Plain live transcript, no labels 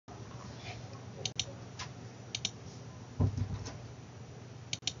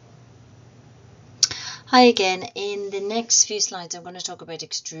Hi again. In the next few slides I'm going to talk about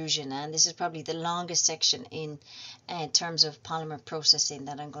extrusion, and this is probably the longest section in terms of polymer processing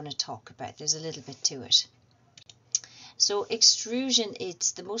that I'm going to talk about. There's a little bit to it. So extrusion,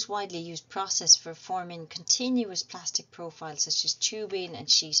 it's the most widely used process for forming continuous plastic profiles such as tubing and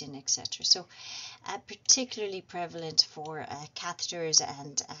sheeting, etc. So particularly prevalent for catheters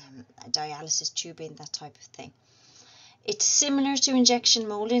and dialysis tubing, that type of thing. It's similar to injection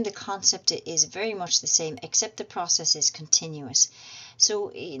molding. The concept is very much the same, except the process is continuous. So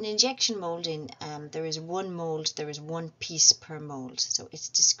in injection molding, there is one mold, there is one piece per mold, so it's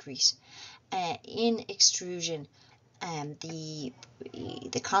discrete. In extrusion, the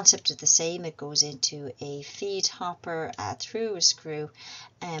concept is the same. It goes into a feed hopper through a screw,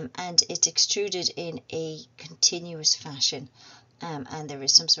 and it's extruded in a continuous fashion. And there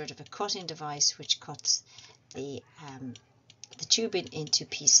is some sort of a cutting device which cuts the tubing into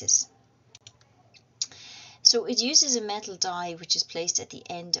pieces. So it uses a metal die which is placed at the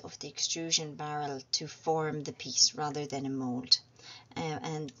end of the extrusion barrel to form the piece rather than a mold.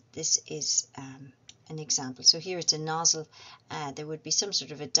 And this is an example. So here it's a nozzle. There would be some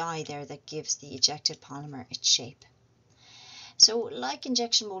sort of a die there that gives the ejected polymer its shape. So like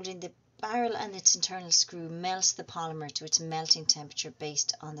injection molding, the barrel and its internal screw melts the polymer to its melting temperature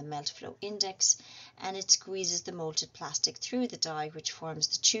based on the melt flow index, and it squeezes the molten plastic through the die, which forms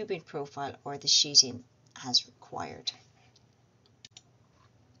the tubing profile or the sheeting as required.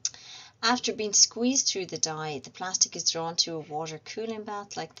 After being squeezed through the die, the plastic is drawn to a water cooling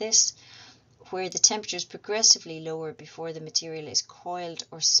bath like this, where the temperature is progressively lower before the material is coiled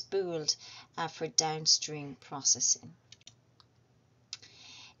or spooled for downstream processing.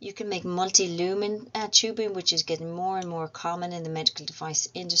 You can make multi-lumen tubing, which is getting more and more common in the medical device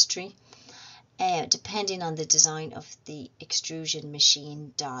industry, depending on the design of the extrusion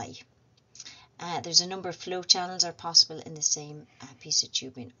machine die. There's a number of flow channels are possible in the same piece of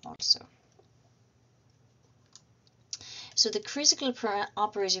tubing also. So the critical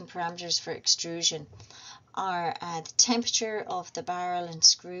operating parameters for extrusion are the temperature of the barrel and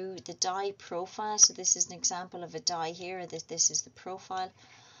screw, the die profile. So this is an example of a die here. This is the profile.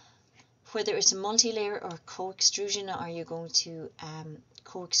 Whether it's a multi-layer or co-extrusion, are you going to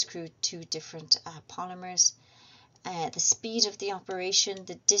co-extrude two different polymers? The speed of the operation,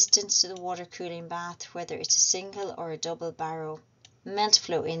 the distance to the water cooling bath, whether it's a single or a double barrel, melt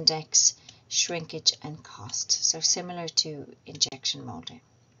flow index, shrinkage and cost. So similar to injection molding.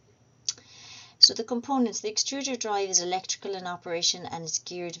 So the components, the extruder drive is electrical in operation and is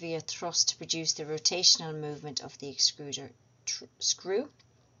geared via thrust to produce the rotational movement of the extruder screw.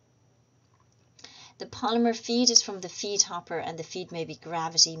 The polymer feed is from the feed hopper, and the feed may be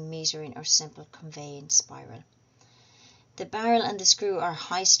gravity, metering or simple conveying spiral. The barrel and the screw are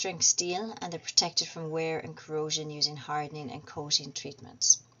high strength steel and they're protected from wear and corrosion using hardening and coating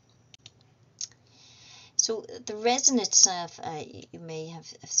treatments. So the resin itself, you may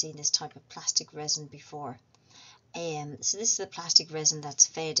have seen this type of plastic resin before. So this is the plastic resin that's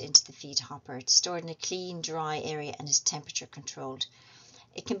fed into the feed hopper. It's stored in a clean, dry area and is temperature controlled.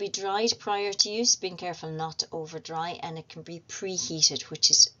 It can be dried prior to use, being careful not to over dry, and it can be preheated, which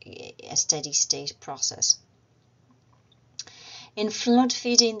is a steady state process. In flood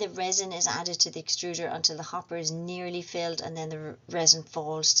feeding, the resin is added to the extruder until the hopper is nearly filled, and then the resin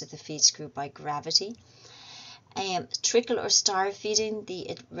falls to the feed screw by gravity. Trickle or star feeding,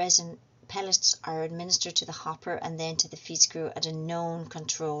 the resin pellets are administered to the hopper and then to the feed screw at a known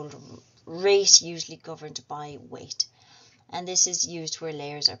controlled rate, usually governed by weight. And this is used where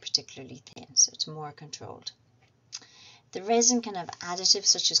layers are particularly thin, so it's more controlled. The resin can have additives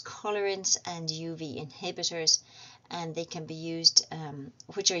such as colorants and UV inhibitors, and they can be used,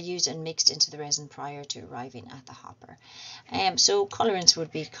 which are used and mixed into the resin prior to arriving at the hopper. So colorants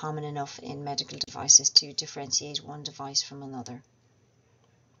would be common enough in medical devices to differentiate one device from another.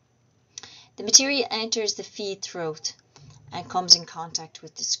 The material enters the feed throat and comes in contact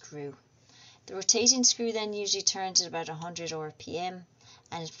with the screw. The rotating screw then usually turns at about 100 RPM,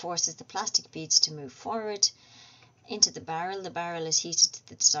 and it forces the plastic beads to move forward into the barrel. The barrel is heated to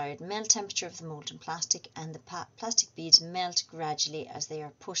the desired melt temperature of the molten plastic, and the plastic beads melt gradually as they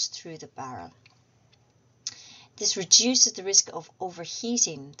are pushed through the barrel. This reduces the risk of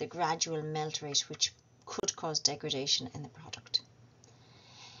overheating the gradual melt rate, which could cause degradation in the product.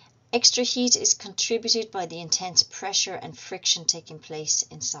 Extra heat is contributed by the intense pressure and friction taking place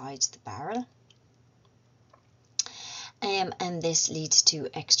inside the barrel. And this leads to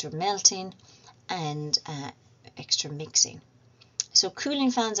extra melting and extra mixing. So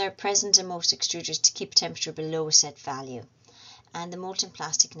cooling fans are present in most extruders to keep temperature below a set value. And the molten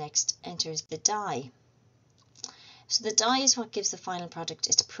plastic next enters the die. So the die is what gives the final product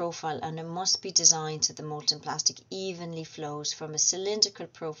its profile, and it must be designed so the molten plastic evenly flows from a cylindrical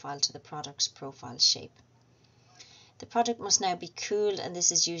profile to the product's profile shape. The product must now be cooled, and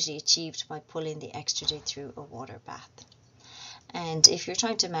this is usually achieved by pulling the extruder through a water bath. And if you're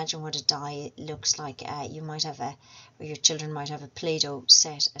trying to imagine what a die looks like, you might have or your children might have a Play-Doh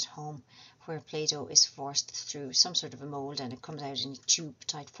set at home, where Play-Doh is forced through some sort of a mold and it comes out in a tube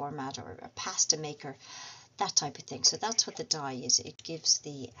type format, or a pasta maker, that type of thing. So that's what the die is. It gives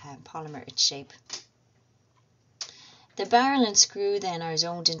the polymer its shape. The barrel and screw then are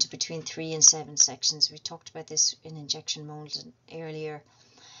zoned into between 3 and 7 sections. We talked about this in injection molding earlier.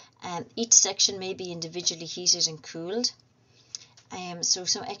 Each section may be individually heated and cooled. So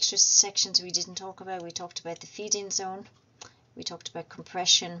some extra sections we didn't talk about. We talked about the feeding zone. We talked about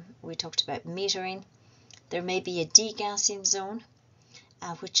compression. We talked about metering. There may be a degassing zone,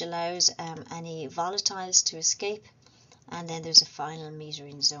 which allows any volatiles to escape. And then there's a final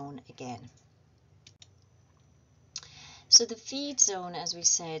metering zone again. So the feed zone, as we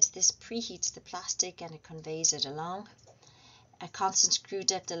said, this preheats the plastic and it conveys it along. A constant screw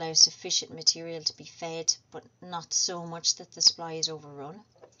depth allows sufficient material to be fed, but not so much that the supply is overrun.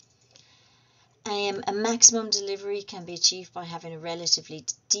 A maximum delivery can be achieved by having a relatively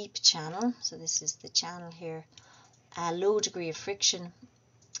deep channel. So this is the channel here. A low degree of friction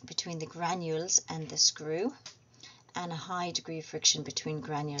between the granules and the screw, and a high degree of friction between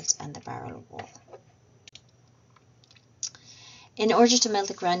granules and the barrel wall. In order to melt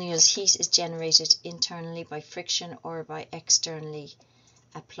the granules, heat is generated internally by friction or by externally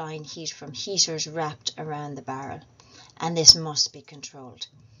applying heat from heaters wrapped around the barrel, and this must be controlled.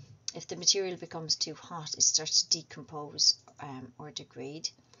 If the material becomes too hot, it starts to decompose or degrade.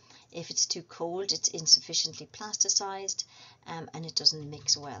 If it's too cold, it's insufficiently plasticized and it doesn't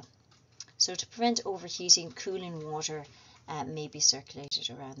mix well. So to prevent overheating, cooling water may be circulated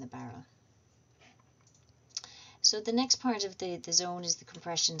around the barrel. So the next part of the zone is the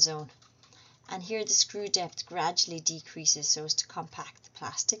compression zone, and here the screw depth gradually decreases so as to compact the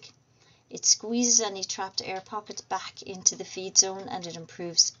plastic. It squeezes any trapped air pockets back into the feed zone, and it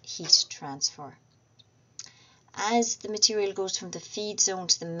improves heat transfer. As the material goes from the feed zone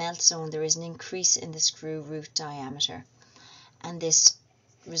to the melt zone, there is an increase in the screw root diameter, and this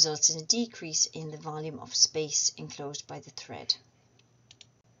results in a decrease in the volume of space enclosed by the thread.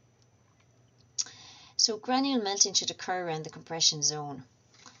 So granule melting should occur around the compression zone,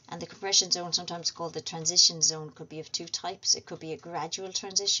 and the compression zone, sometimes called the transition zone, could be of two types. It could be a gradual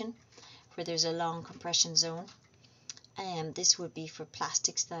transition, where there's a long compression zone. This would be for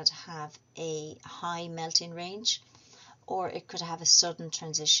plastics that have a high melting range, or it could have a sudden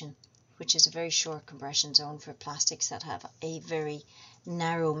transition, which is a very short compression zone for plastics that have a very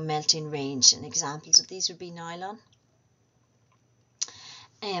narrow melting range. And examples of these would be nylon.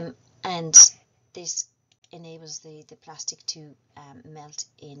 And this enables the plastic to melt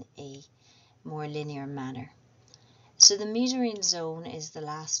in a more linear manner. So the metering zone is the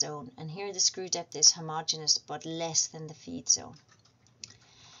last zone, and here the screw depth is homogeneous but less than the feed zone.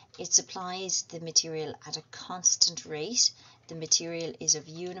 It supplies the material at a constant rate. The material is of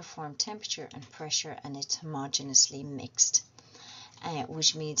uniform temperature and pressure, and it's homogeneously mixed,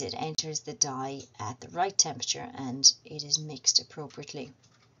 which means it enters the die at the right temperature and it is mixed appropriately.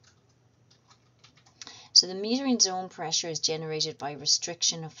 So the metering zone pressure is generated by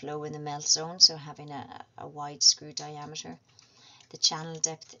restriction of flow in the melt zone, so having a wide screw diameter. The channel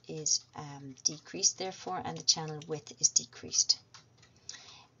depth is decreased therefore, and the channel width is decreased.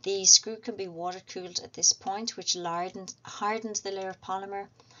 The screw can be water cooled at this point, which hardens the layer of polymer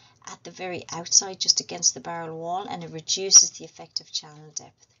at the very outside just against the barrel wall, and it reduces the effective channel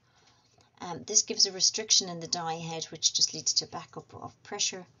depth. This gives a restriction in the die head, which just leads to backup of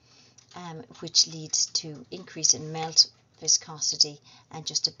pressure, which leads to increase in melt viscosity and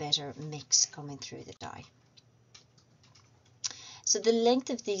just a better mix coming through the die. So the length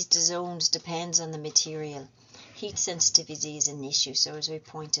of these zones depends on the material. Heat sensitivity is an issue, so as we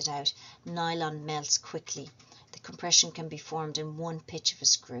pointed out, nylon melts quickly. The compression can be formed in one pitch of a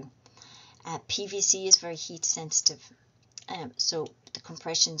screw. PVC is very heat sensitive, so the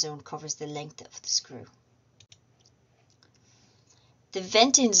compression zone covers the length of the screw. The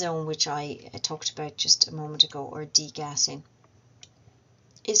venting zone, which I talked about just a moment ago, or degassing,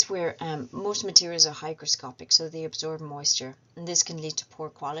 is where most materials are hygroscopic, so they absorb moisture, and this can lead to poor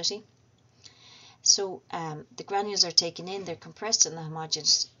quality. So the granules are taken in, they're compressed and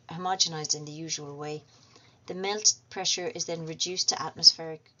homogenized in the usual way. The melt pressure is then reduced to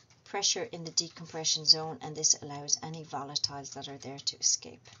atmospheric pressure in the decompression zone, and this allows any volatiles that are there to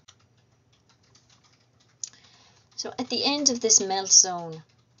escape. So at the end of this melt zone,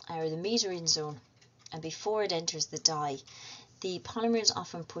 or the metering zone, and before it enters the die, the polymer is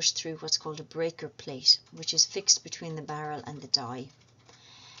often pushed through what's called a breaker plate, which is fixed between the barrel and the die.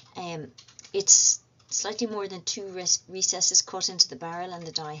 It's slightly more than 2 recesses cut into the barrel and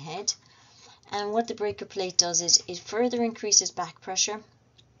the die head. And what the breaker plate does is it further increases back pressure.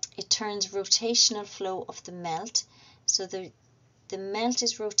 It turns rotational flow of the melt, so the melt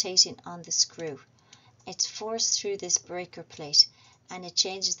is rotating on the screw. It's forced through this breaker plate, and it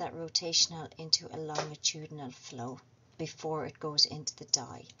changes that rotational into a longitudinal flow before it goes into the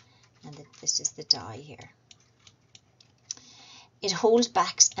die. And this is the die here. It holds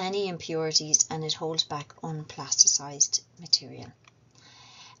back any impurities, and it holds back unplasticized material.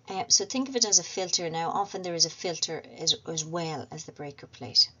 So think of it as a filter. Now often there is a filter as well as the breaker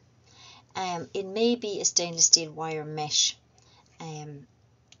plate. It may be a stainless steel wire mesh,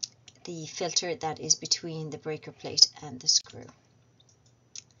 the filter that is between the breaker plate and the screw.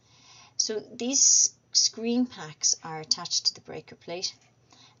 So these screen packs are attached to the breaker plate,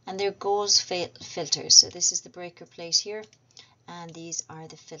 and they're gauze filters. So this is the breaker plate here, and these are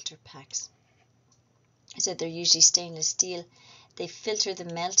the filter packs. So they're usually stainless steel. They filter the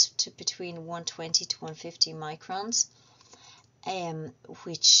melt to between 120 to 150 microns,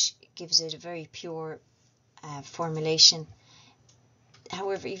 which gives it a very pure formulation.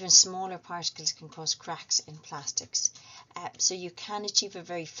 However, even smaller particles can cause cracks in plastics. So you can achieve a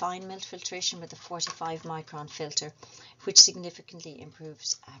very fine melt filtration with a 45 micron filter, which significantly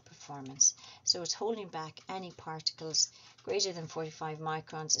improves performance. So it's holding back any particles greater than 45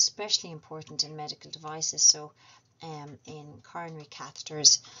 microns, especially important in medical devices. So in coronary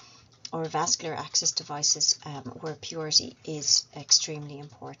catheters or vascular access devices where purity is extremely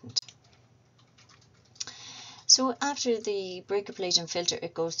important. So after the breaker plate and filter,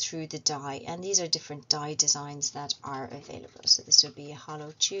 it goes through the die, and these are different die designs that are available. So this would be a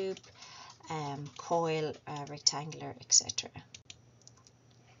hollow tube, coil, rectangular, etc.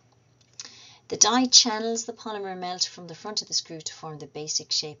 The die channels the polymer melt from the front of the screw to form the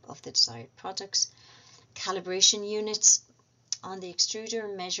basic shape of the desired products. Calibration units on the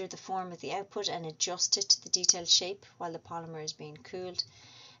extruder measure the form of the output and adjust it to the detailed shape while the polymer is being cooled,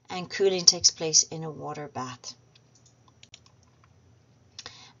 and cooling takes place in a water bath.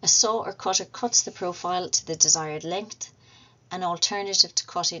 A saw or cutter cuts the profile to the desired length. An alternative to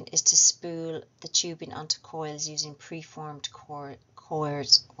cutting is to spool the tubing onto coils using preformed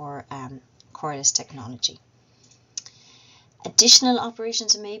cores or coreless technology. Additional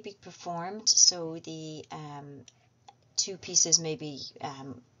operations may be performed, so the two pieces may be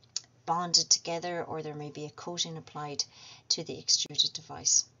bonded together, or there may be a coating applied to the extruded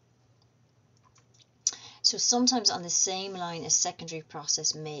device. So sometimes on the same line a secondary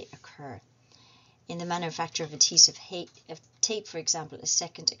process may occur. In the manufacture of adhesive tape, for example, a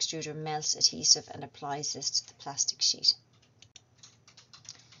second extruder melts adhesive and applies this to the plastic sheet.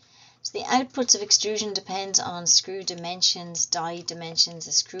 So the outputs of extrusion depends on screw dimensions, die dimensions,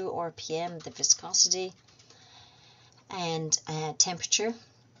 the screw RPM, the viscosity, and temperature.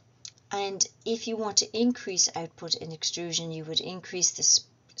 And if you want to increase output in extrusion, you would increase the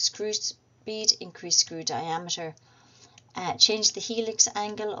screw speed, increase screw diameter, change the helix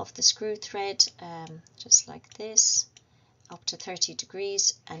angle of the screw thread, just like this, up to 30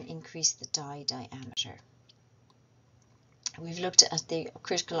 degrees, and increase the die diameter. We've looked at the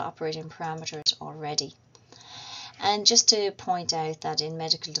critical operating parameters already. And just to point out that in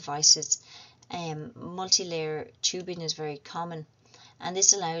medical devices, multi-layer tubing is very common, and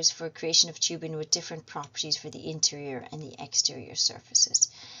this allows for creation of tubing with different properties for the interior and the exterior surfaces.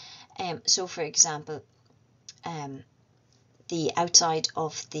 So for example, the outside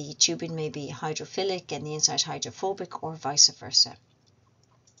of the tubing may be hydrophilic and the inside hydrophobic, or vice versa.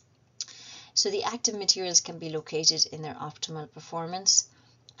 So the active materials can be located in their optimal performance,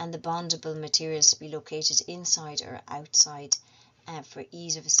 and the bondable materials to be located inside or outside for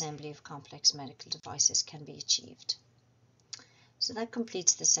ease of assembly of complex medical devices can be achieved. So that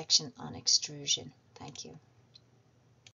completes the section on extrusion. Thank you.